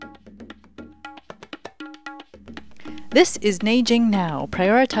This is Neijing Now,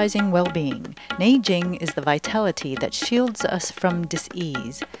 prioritizing well-being. Neijing is the vitality that shields us from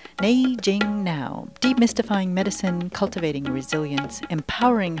dis-ease. Neijing Now, demystifying medicine, cultivating resilience,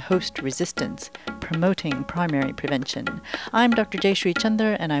 empowering host resistance, promoting primary prevention. I'm Dr. Jayshree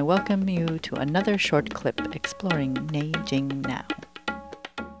Chander, and I welcome you to another short clip exploring Neijing Now.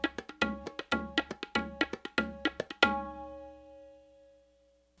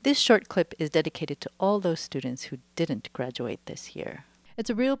 This short clip is dedicated to all those students who didn't graduate this year.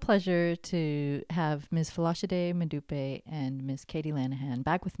 It's a real pleasure to have Ms. Falashade Madupe and Ms. Katie Lanahan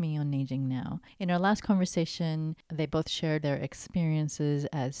back with me on Neijing Now. In our last conversation, they both shared their experiences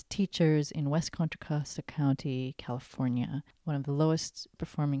as teachers in West Contra Costa County, California, one of the lowest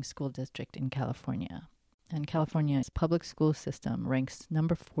performing school districts in California. And California's public school system ranks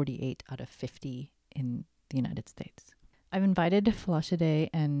number 48 out of 50 in the United States. I've invited Falashade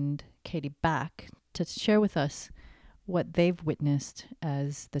and Katie back to share with us what they've witnessed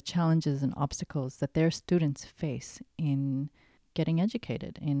as the challenges and obstacles that their students face in getting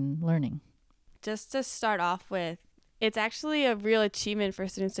educated, in learning. Just to start off with, it's actually a real achievement for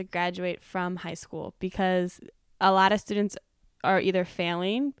students to graduate from high school because a lot of students are either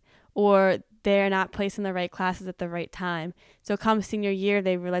failing or they're not placed in the right classes at the right time. So come senior year,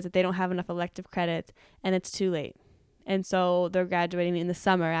 they realize that they don't have enough elective credits and it's too late. And so they're graduating in the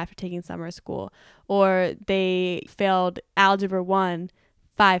summer after taking summer school. Or they failed Algebra 1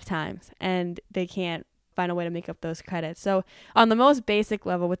 5 times and they can't find a way to make up those credits. So on the most basic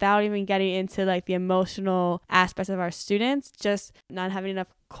level, without even getting into like the emotional aspects of our students, just not having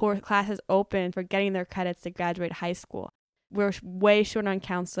enough core classes open for getting their credits to graduate high school. We're way short on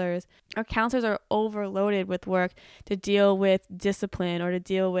counselors. Our counselors are overloaded with work to deal with discipline or to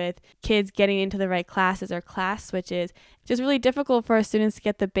deal with kids getting into the right classes or class switches. It's just really difficult for our students to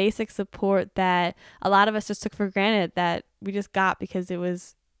get the basic support that a lot of us just took for granted that we just got because it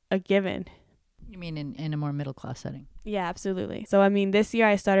was a given. You mean in a more middle class setting? Yeah, absolutely. So, this year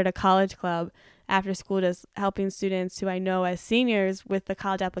I started a college club after school, just helping students who I know as seniors with the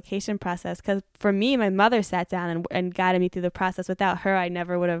college application process. Because for me, my mother sat down and guided me through the process. Without her, I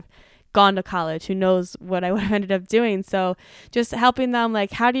never would have gone to college. Who knows what I would have ended up doing. So just helping them,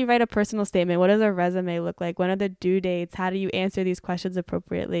 like, how do you write a personal statement? What does a resume look like? When are the due dates? How do you answer these questions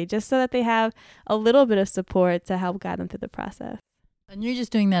appropriately? Just so that they have a little bit of support to help guide them through the process. And you're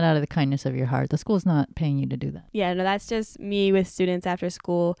just doing that out of the kindness of your heart. The school's not paying you to do that. Yeah, no, that's just me with students after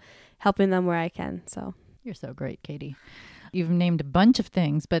school, helping them where I can. So you're so great, Katie. You've named a bunch of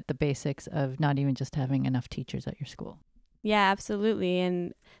things, but the basics of not even just having enough teachers at your school. Yeah, absolutely.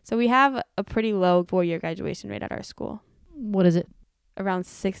 And so we have a pretty low 4-year graduation rate at our school. What is it? Around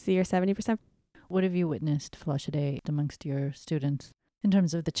 60 or 70%. What have you witnessed, Falashade, amongst your students in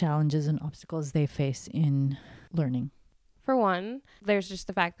terms of the challenges and obstacles they face in learning? For one, there's just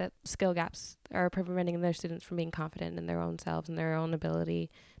the fact that skill gaps are preventing their students from being confident in their own selves and their own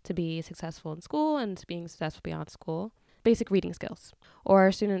ability to be successful in school and to being successful beyond school. Basic reading skills.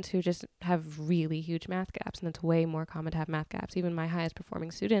 Or students who just have really huge math gaps, and it's way more common to have math gaps. Even my highest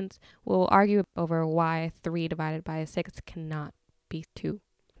performing students will argue over why 3 divided by 6 cannot be 2.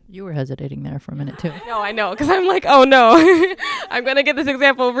 You were hesitating there for a minute too. No, I know, because I'm like, oh no, I'm going to get this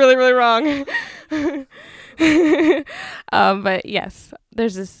example really, really wrong. But yes,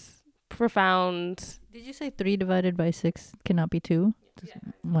 there's this profound... Did you say 3 divided by 6 cannot be 2? Yeah.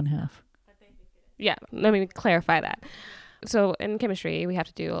 1/2. Yeah, let me clarify that. So in chemistry, we have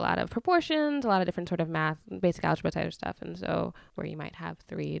to do a lot of proportions, a lot of different sort of math, basic algebra type of stuff. And so where you might have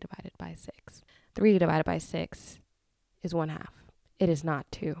 3 divided by 6. 3 divided by 6 is 1/2. It is not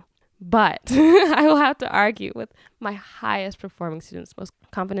 2. But I will have to argue with my highest performing students, most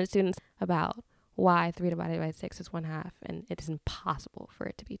confident students, about why 3 divided by 6 is 1/2, and it is impossible for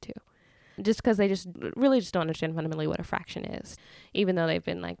it to be 2. Just because they just really don't understand fundamentally what a fraction is, even though they've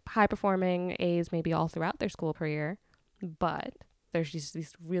been like high performing A's maybe all throughout their school career, but there's just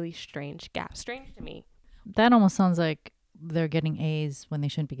these really strange gaps. Strange to me. That almost sounds like they're getting A's when they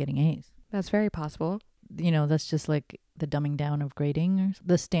shouldn't be getting A's. That's very possible. You know, that's just like the dumbing down of grading. Or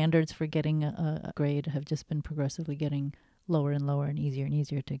the standards for getting a grade have just been progressively getting lower and lower and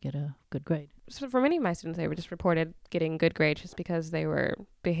easier to get a good grade. So for many of my students, they were just reported getting good grades just because they were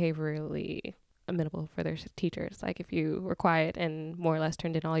behaviorally amenable for their teachers. Like if you were quiet and more or less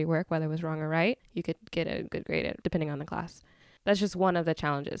turned in all your work, whether it was wrong or right, you could get a good grade depending on the class. That's just one of the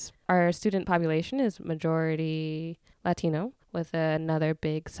challenges. Our student population is majority Latino, with another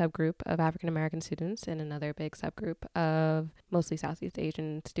big subgroup of African American students and another big subgroup of mostly Southeast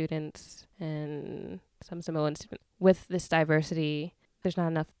Asian students and some Samoan students. With this diversity, There's not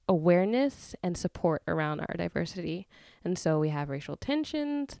enough awareness and support around our diversity. And so we have racial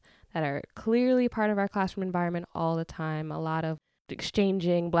tensions that are clearly part of our classroom environment all the time. A lot of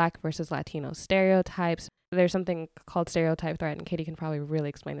exchanging Black versus Latino stereotypes. There's something called stereotype threat, and Katie can probably really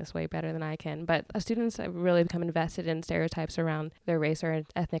explain this way better than I can. But students have really become invested in stereotypes around their race or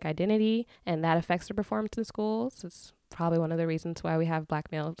ethnic identity, and that affects their performance in schools. It's probably one of the reasons why we have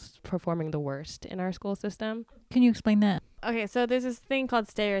Black males performing the worst in our school system. Can you explain that? Okay, so there's this thing called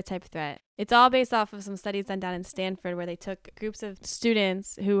stereotype threat. It's all based off of some studies done down in Stanford where they took groups of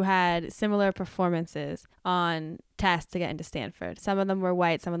students who had similar performances on tests to get into Stanford. Some of them were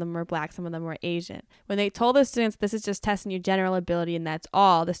white, some of them were Black, some of them were Asian. When they told the students this is just testing your general ability and that's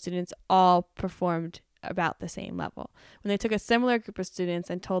all, the students all performed about the same level. When they took a similar group of students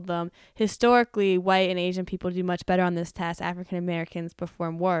and told them historically white and Asian people do much better on this test, African Americans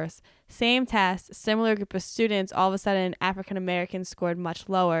perform worse. Same test, similar group of students, all of a sudden African Americans scored much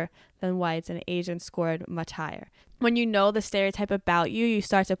lower than whites and Asians scored much higher. When you know the stereotype about you, you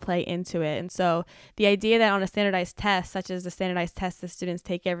start to play into it. And so the idea that on a standardized test, such as the standardized tests the students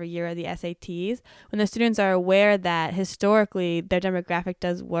take every year or the SATs, when the students are aware that historically their demographic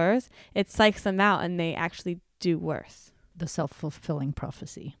does worse, it psychs them out and they actually do worse. The self-fulfilling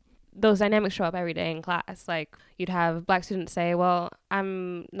prophecy. Those dynamics show up every day in class. Like, you'd have Black students say, well,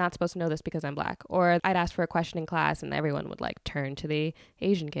 I'm not supposed to know this because I'm Black. Or I'd ask for a question in class and everyone would like turn to the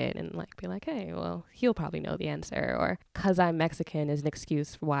Asian kid and like be like, hey, well, he'll probably know the answer. Or cause I'm Mexican is an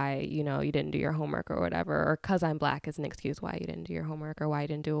excuse for why, you know, you didn't do your homework or whatever. Or cause I'm Black is an excuse why you didn't do your homework or why you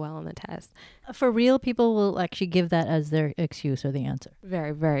didn't do well on the test. For real, people will actually give that as their excuse or the answer.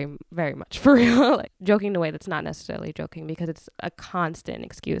 Very, very, very much for real. Like, joking in a way that's not necessarily joking, because it's a constant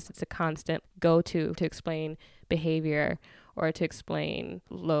excuse. It's a constant go-to to explain behavior or to explain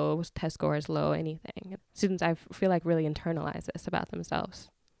low test scores, low anything. Students, I feel like, really internalize this about themselves.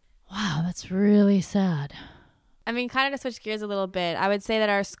 Wow, that's really sad. I mean, kind of to switch gears a little bit, I would say that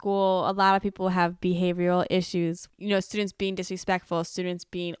our school, a lot of people have behavioral issues. You know, students being disrespectful, students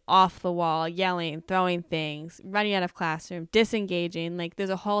being off the wall, yelling, throwing things, running out of classroom, disengaging. Like, there's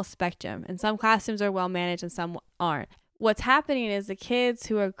a whole spectrum. And some classrooms are well managed and some aren't. What's happening is the kids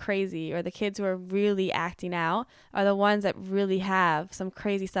who are crazy or the kids who are really acting out are the ones that really have some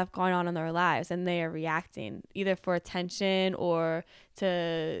crazy stuff going on in their lives, and they are reacting either for attention or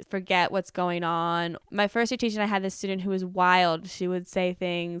to forget what's going on. My first year teaching, I had this student who was wild. She would say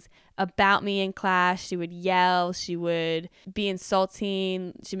things about me in class. She would yell. She would be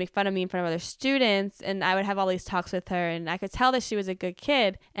insulting. She'd make fun of me in front of other students. And I would have all these talks with her. And I could tell that she was a good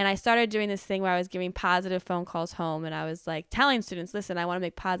kid. And I started doing this thing where I was giving positive phone calls home. And I was like telling students, listen, I want to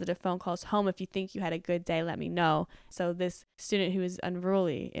make positive phone calls home. If you think you had a good day, let me know. So this student who was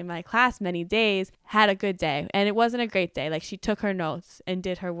unruly in my class many days had a good day. And it wasn't a great day. Like, she took her notes and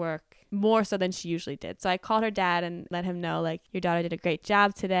did her work more so than she usually did. So I called her dad and let him know, like, your daughter did a great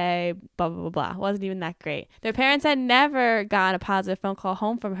job today, blah, blah, blah, blah. It wasn't even that great. Their parents had never gotten a positive phone call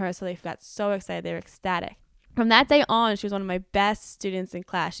home from her, so they got so excited. They were ecstatic. From that day on, she was one of my best students in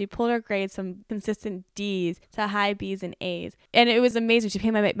class. She pulled her grades from consistent D's to high B's and A's. And it was amazing. She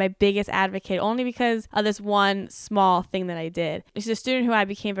became my biggest advocate only because of this one small thing that I did. She's a student who I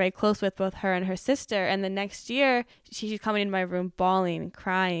became very close with, both her and her sister. And the next year, she's coming into my room bawling,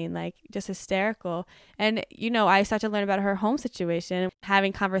 crying, like just hysterical. And, you know, I started to learn about her home situation,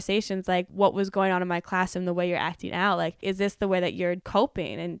 having conversations like, what was going on in my classroom, the way you're acting out? Like, is this the way that you're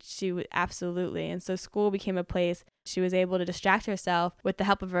coping? And she would absolutely. And so school became a place she was able to distract herself with the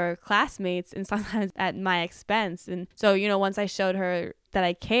help of her classmates and sometimes at my expense. And so, you know, once I showed her that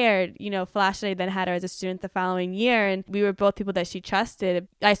I cared, you know, Flashlight then had her as a student the following year, and we were both people that she trusted.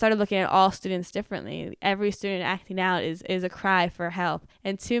 I started looking at all students differently. Every student acting out is a cry for help.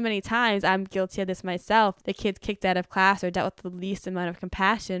 And too many times, I'm guilty of this myself, the kids kicked out of class or dealt with the least amount of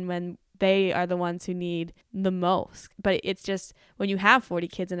compassion when they are the ones who need the most. But it's just when you have 40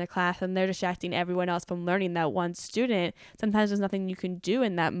 kids in a class and they're distracting everyone else from learning that one student, sometimes there's nothing you can do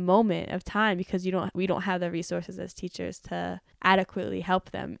in that moment of time because we don't have the resources as teachers to adequately help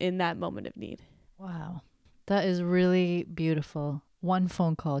them in that moment of need. Wow. That is really beautiful. One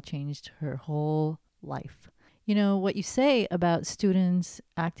phone call changed her whole life. You know, what you say about students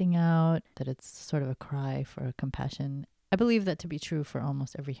acting out, that it's sort of a cry for compassion, I believe that to be true for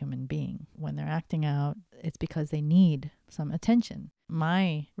almost every human being. When they're acting out, it's because they need some attention.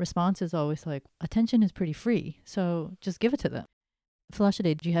 My response is always like, attention is pretty free, so just give it to them.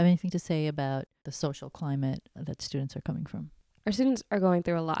 Flashlight, do you have anything to say about the social climate that students are coming from? Our students are going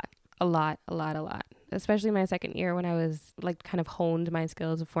through a lot. especially my second year when I was like kind of honed my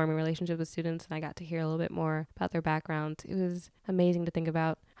skills of forming relationships with students and I got to hear a little bit more about their backgrounds. It was amazing to think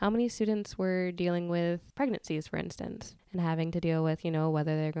about how many students were dealing with pregnancies, for instance, and having to deal with,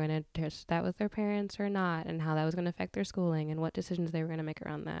 whether they're going to test that with their parents or not, and how that was going to affect their schooling and what decisions they were going to make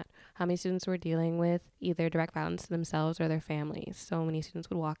around that. How many students were dealing with either direct violence to themselves or their families. So many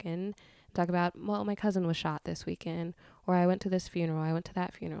students would walk in and talk about, well, my cousin was shot this weekend, or I went to this funeral, I went to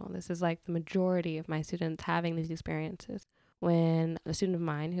that funeral. This is like the majority of my students having these experiences. When a student of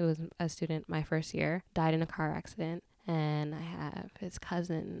mine, who was a student my first year, died in a car accident, and I have his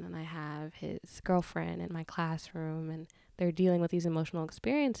cousin and I have his girlfriend in my classroom, and they're dealing with these emotional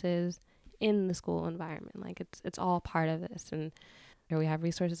experiences in the school environment. Like it's all part of this. And we have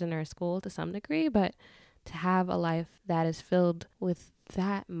resources in our school to some degree, but to have a life that is filled with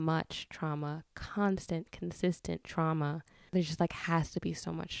that much trauma, constant, consistent trauma, there's just like has to be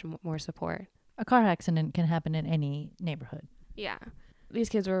so much more support. A car accident can happen in any neighborhood. Yeah. These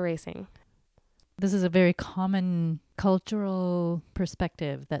kids were racing. This is a very common cultural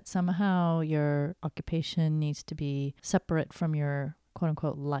perspective that somehow your occupation needs to be separate from your quote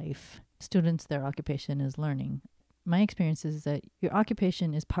unquote life. Students, their occupation is learning. My experience is that your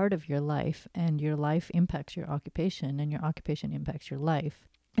occupation is part of your life, and your life impacts your occupation, and your occupation impacts your life.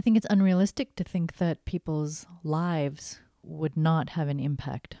 I think it's unrealistic to think that people's lives would not have an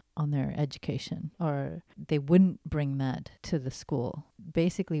impact on their education, or they wouldn't bring that to the school.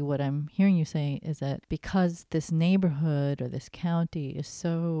 Basically, what I'm hearing you say is that because this neighborhood or this county is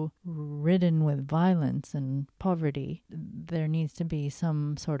so ridden with violence and poverty, there needs to be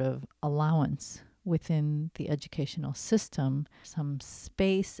some sort of allowance within the educational system, some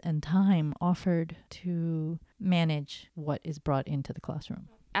space and time offered to manage what is brought into the classroom.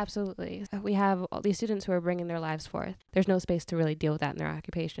 Absolutely. We have all these students who are bringing their lives forth. There's no space to really deal with that in their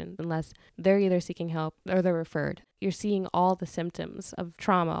occupation unless they're either seeking help or they're referred. You're seeing all the symptoms of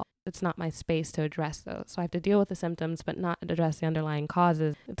trauma. It's not my space to address those. So I have to deal with the symptoms, but not address the underlying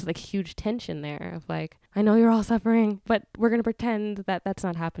causes. It's like huge tension there of like, I know you're all suffering, but we're going to pretend that that's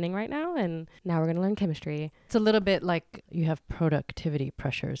not happening right now. And now we're going to learn chemistry. It's a little bit like you have productivity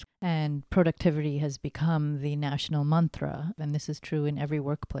pressures, and productivity has become the national mantra. And this is true in every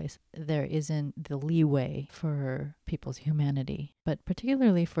workplace. There isn't the leeway for people's humanity, but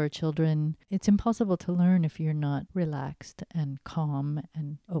particularly for children, it's impossible to learn if you're not relaxed and calm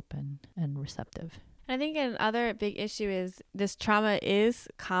and open and receptive. I think another big issue is this trauma is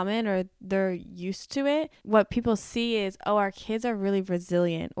common, or they're used to it. What people see is, oh, our kids are really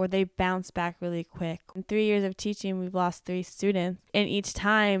resilient, or they bounce back really quick. In 3 years of teaching, we've lost 3 students. And each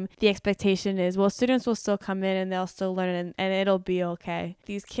time the expectation is, well, students will still come in and they'll still learn and it'll be okay.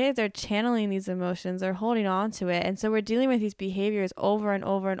 These kids are channeling these emotions, they're holding on to it. And so we're dealing with these behaviors over and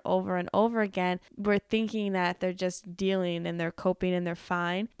over and over and over again. We're thinking that they're just dealing and they're coping and they're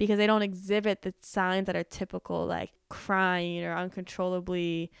fine because they don't exhibit the signs that are typical, like crying or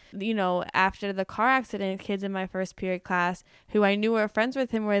uncontrollably. After the car accident, kids in my first period class who I knew were friends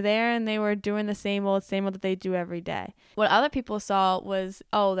with him were there, and they were doing the same old that they do every day. What other people saw was,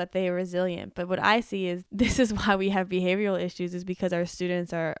 oh, that they are resilient. But what I see is this is why we have behavioral issues, is because our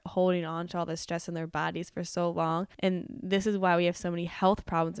students are holding on to all the stress in their bodies for so long. And this is why we have so many health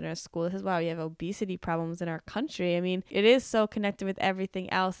problems in our school. This is why we have obesity problems in our country. I mean, it is so connected with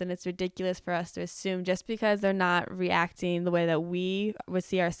everything else, and it's ridiculous for us to assume just because they're not reacting the way that we would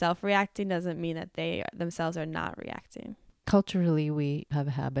see ourselves reacting doesn't mean that they themselves are not reacting. Culturally, we have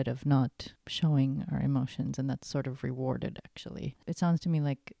a habit of not showing our emotions, and that's sort of rewarded, actually. It sounds to me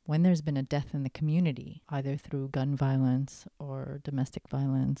like when there's been a death in the community, either through gun violence or domestic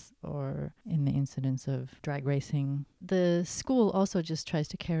violence or in the incidents of drag racing, the school also just tries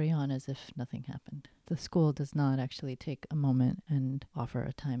to carry on as if nothing happened. The school does not actually take a moment and offer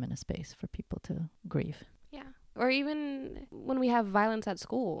a time and a space for people to grieve. Yeah. Or even when we have violence at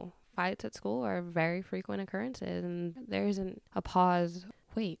school. Fights at school are very frequent occurrences, and there isn't a pause.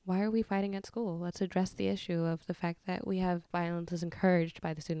 Wait, why are we fighting at school? Let's address the issue of the fact that we have violence is encouraged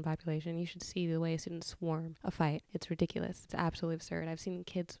by the student population. You should see the way students swarm a fight. It's ridiculous. It's absolutely absurd. I've seen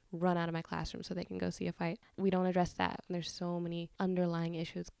kids run out of my classroom so they can go see a fight. We don't address that. There's so many underlying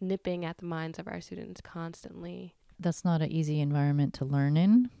issues nipping at the minds of our students constantly. That's not an easy environment to learn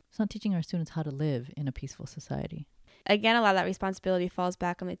in. It's not teaching our students how to live in a peaceful society. Again, a lot of that responsibility falls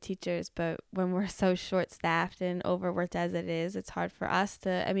back on the teachers, but when we're so short-staffed and overworked as it is, it's hard for us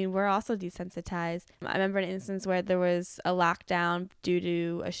to, we're also desensitized. I remember an instance where there was a lockdown due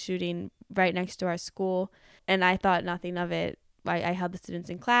to a shooting right next to our school, and I thought nothing of it I held the students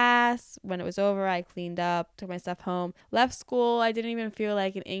in class. When it was over, I cleaned up, took my stuff home, left school. I didn't even feel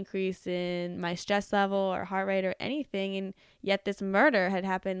like an increase in my stress level or heart rate or anything. And yet this murder had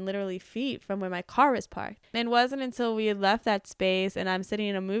happened literally feet from where my car was parked. And it wasn't until we had left that space and I'm sitting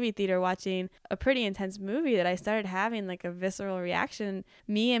in a movie theater watching a pretty intense movie that I started having like a visceral reaction.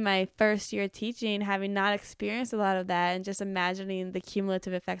 Me in my first year teaching, having not experienced a lot of that and just imagining the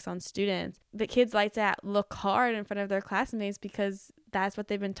cumulative effects on students. The kids like to look hard in front of their classmates because that's what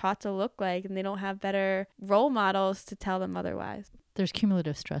they've been taught to look like, and they don't have better role models to tell them otherwise. There's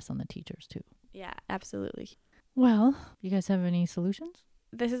cumulative stress on the teachers too. Yeah, absolutely. Well, you guys have any solutions?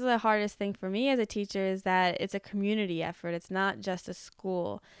 This is the hardest thing for me as a teacher, is that it's a community effort. It's not just a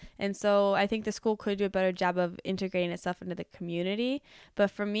school. And so I think the school could do a better job of integrating itself into the community.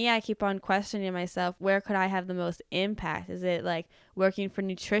 But for me, I keep on questioning myself, where could I have the most impact? Is it like working for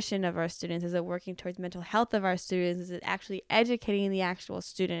nutrition of our students? Is it working towards mental health of our students? Is it actually educating the actual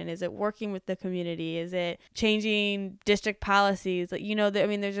student? Is it working with the community? Is it changing district policies? Like,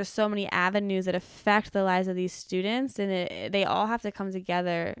 there's just so many avenues that affect the lives of these students, and they all have to come together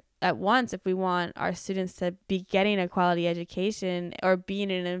at once if we want our students to be getting a quality education or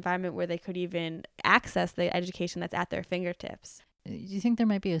being in an environment where they could even access the education that's at their fingertips. Do you think there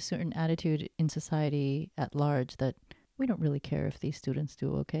might be a certain attitude in society at large that we don't really care if these students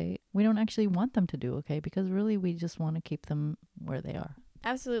do okay? We don't actually want them to do okay because really we just want to keep them where they are.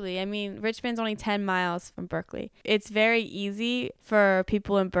 Absolutely. I mean, Richmond's only 10 miles from Berkeley. It's very easy for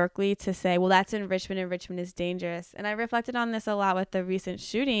people in Berkeley to say, well, that's in Richmond and Richmond is dangerous. And I reflected on this a lot with the recent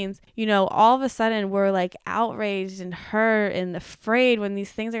shootings. All of a sudden we're like outraged and hurt and afraid when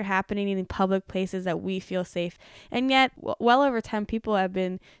these things are happening in public places that we feel safe. And yet well over 10 people have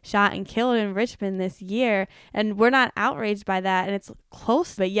been shot and killed in Richmond this year. And we're not outraged by that. And it's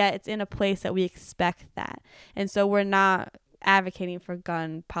close, but yet it's in a place that we expect that. And so we're not advocating for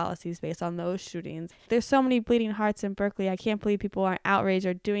gun policies based on those shootings. There's so many bleeding hearts in Berkeley. I can't believe people aren't outraged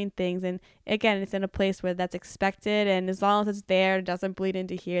or doing things. And again, it's in a place where that's expected. And as long as it's there, it doesn't bleed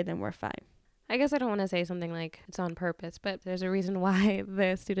into here, then we're fine. I guess I don't want to say something like it's on purpose, but there's a reason why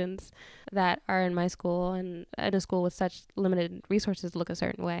the students that are in my school and in a school with such limited resources look a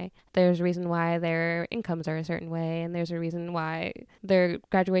certain way. There's a reason why their incomes are a certain way, and there's a reason why their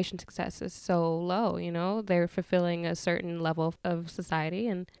graduation success is so low. They're fulfilling a certain level of society,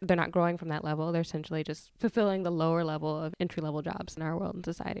 and they're not growing from that level. They're essentially just fulfilling the lower level of entry-level jobs in our world and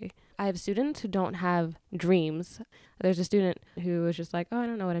society. I have students who don't have dreams. There's a student who is just like, oh, I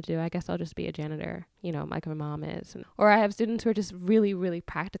don't know what to do. I guess I'll just be a janitor, like my mom is. Or I have students who are just really, really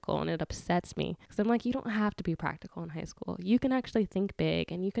practical, and it upsets me. Because I'm like, you don't have to be practical in high school. You can actually think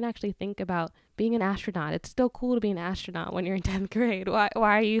big, and you can actually think about being an astronaut. It's still cool to be an astronaut when you're in 10th grade. Why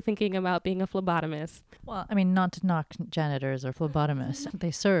are you thinking about being a phlebotomist? Well, I mean, not to knock janitors or phlebotomists.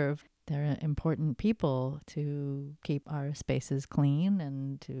 They serve. They're important people to keep our spaces clean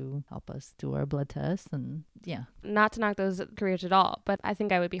and to help us do our blood tests. And yeah. Not to knock those careers at all, but I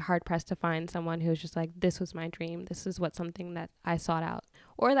think I would be hard pressed to find someone who's just like, this was my dream. This is something that I sought out.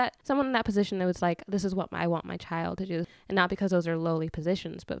 Or that someone in that position that was like, this is what I want my child to do. And not because those are lowly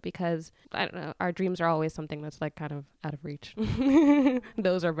positions, but because, I don't know, our dreams are always something that's like kind of out of reach.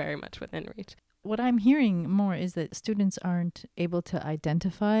 Those are very much within reach. What I'm hearing more is that students aren't able to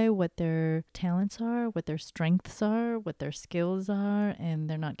identify what their talents are, what their strengths are, what their skills are, and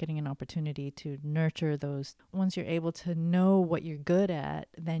they're not getting an opportunity to nurture those. Once you're able to know what you're good at,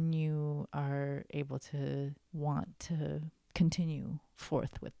 then you are able to want to continue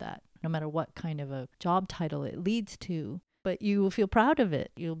forth with that, no matter what kind of a job title it leads to. But you will feel proud of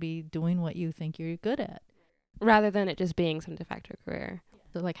it. You'll be doing what you think you're good at. Rather than it just being some de facto career.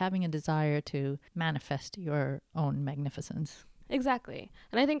 So like having a desire to manifest your own magnificence. Exactly.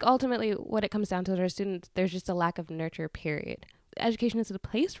 And I think ultimately what it comes down to is our students, there's just a lack of nurture, period. Education is the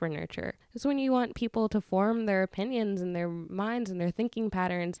place for nurture. It's when you want people to form their opinions and their minds and their thinking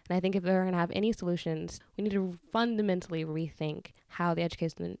patterns. And I think if they're going to have any solutions, we need to fundamentally rethink how the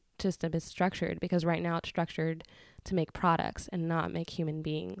education system is structured, because right now it's structured to make products and not make human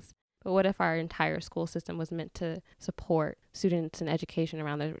beings. But what if our entire school system was meant to support students and education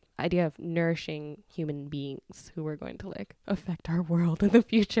around the idea of nourishing human beings who are going to affect our world in the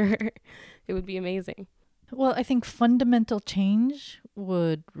future? It would be amazing. Well, I think fundamental change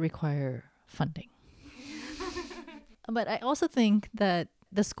would require funding. But I also think that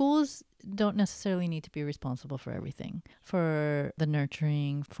the schools don't necessarily need to be responsible for everything. For the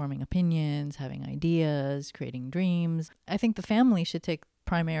nurturing, forming opinions, having ideas, creating dreams. I think the family should take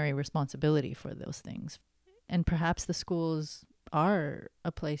primary responsibility for those things. And perhaps the schools are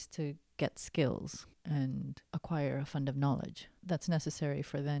a place to get skills. and acquire a fund of knowledge that's necessary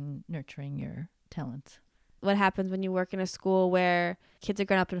for then nurturing your talents. What happens when you work in a school where kids are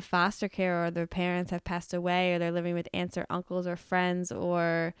growing up in foster care, or their parents have passed away, or they're living with aunts or uncles or friends,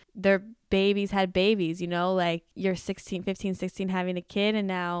 or their babies had babies, like you're 16, 15, 16 having a kid, and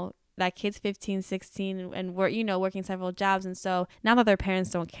now that kid's 15, 16 and working several jobs. And so not that their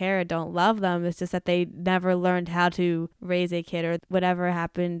parents don't care or don't love them, it's just that they never learned how to raise a kid, or whatever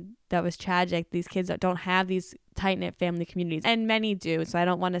happened that was tragic. These kids don't have these tight-knit family communities, and many do. So I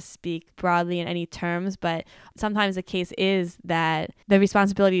don't want to speak broadly in any terms, but sometimes the case is that the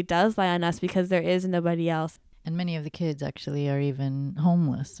responsibility does lie on us because there is nobody else. And many of the kids actually are even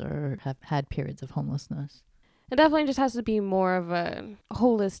homeless or have had periods of homelessness. It definitely just has to be more of a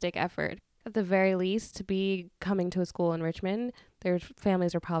holistic effort. At the very least, to be coming to a school in Richmond, their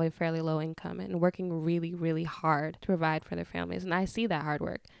families are probably fairly low income and working really, really hard to provide for their families. And I see that hard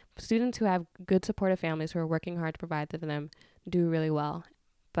work. Students who have good supportive families who are working hard to provide for them do really well.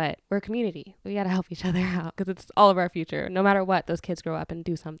 But we're a community. We got to help each other out because it's all of our future. No matter what, those kids grow up and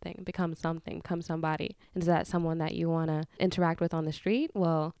do something, become somebody. And is that someone that you want to interact with on the street?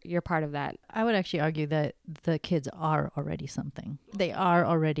 Well, you're part of that. I would actually argue that the kids are already something. They are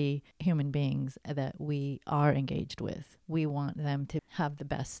already human beings that we are engaged with. We want them to have the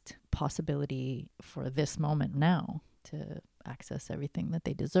best possibility for this moment now to access everything that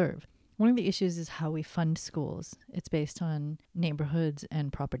they deserve. One of the issues is how we fund schools. It's based on neighborhoods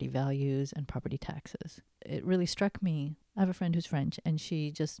and property values and property taxes. It really struck me. I have a friend who's French, and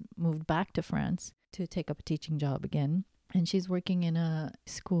she just moved back to France to take up a teaching job again. And she's working in a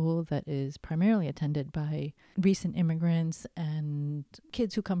school that is primarily attended by recent immigrants and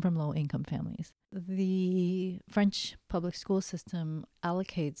kids who come from low-income families. The French public school system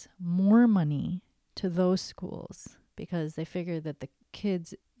allocates more money to those schools because they figure that the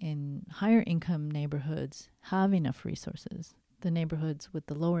kids in higher income neighborhoods have enough resources. The neighborhoods with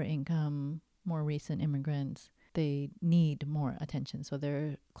the lower income, more recent immigrants, they need more attention. So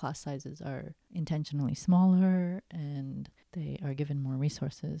their class sizes are intentionally smaller and they are given more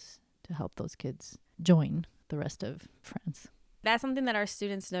resources to help those kids join the rest of France. That's something that our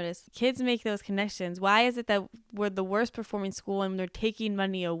students notice. Kids make those connections. Why is it that we're the worst performing school and they're taking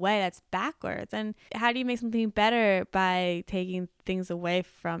money away? That's backwards. And how do you make something better by taking things away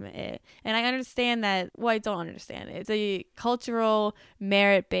from it? And I understand that, well, I don't understand it. It's a cultural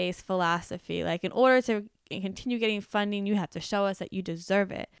merit-based philosophy. Like, in order to continue getting funding, you have to show us that you deserve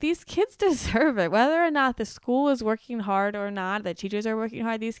it. These kids deserve it. Whether or not the school is working hard or not, the teachers are working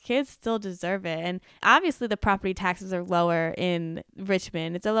hard, these kids still deserve it. And obviously the property taxes are lower in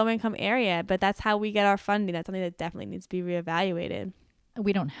Richmond. It's a low income area, but that's how we get our funding. That's something that definitely needs to be reevaluated.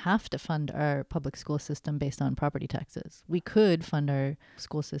 We don't have to fund our public school system based on property taxes. We could fund our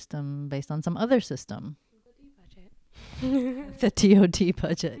school system based on some other system. The TOT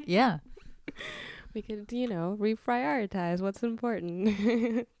budget. Yeah. We could, reprioritize what's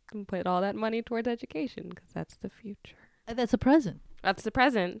important and put all that money towards education because that's the future. That's a present. That's the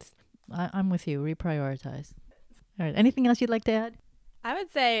present. I'm with you. Reprioritize. All right. Anything else you'd like to add? I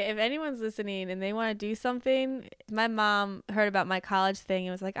would say if anyone's listening and they want to do something, my mom heard about my college thing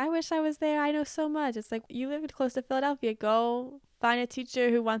and was like, I wish I was there. I know so much. It's like, you live close to Philadelphia. Go find a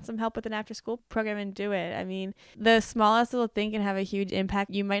teacher who wants some help with an after-school program and do it. I mean, the smallest little thing can have a huge impact.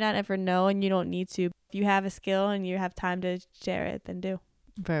 You might not ever know, and you don't need to. If you have a skill and you have time to share it, then do.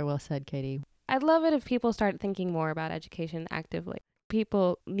 Very well said, Katie. I'd love it if people start thinking more about education actively.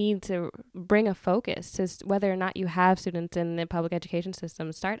 People need to bring a focus to whether or not you have students in the public education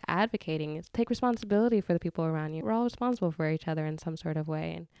system. Start advocating. Take responsibility for the people around you. We're all responsible for each other in some sort of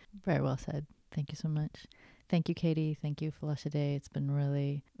way. And very well said. Thank you so much. Thank you, Katie. Thank you, Falashade. It's been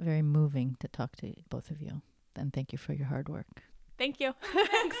really very moving to talk to both of you. And thank you for your hard work. Thank you.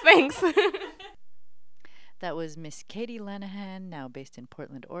 Thanks. That was Miss Katie Lanahan, now based in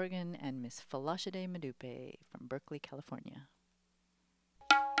Portland, Oregon, and Miss Falashade Madupe from Berkeley, California.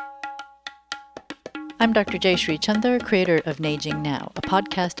 I'm Dr. Jayshree Chandar, creator of Naging Now, a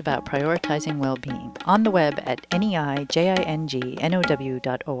podcast about prioritizing well-being, on the web at neijingnow.org.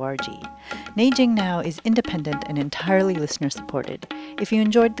 Naging Now is independent and entirely listener-supported. If you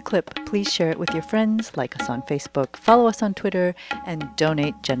enjoyed the clip, please share it with your friends, like us on Facebook, follow us on Twitter, and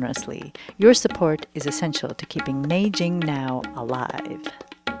donate generously. Your support is essential to keeping Naging Now alive.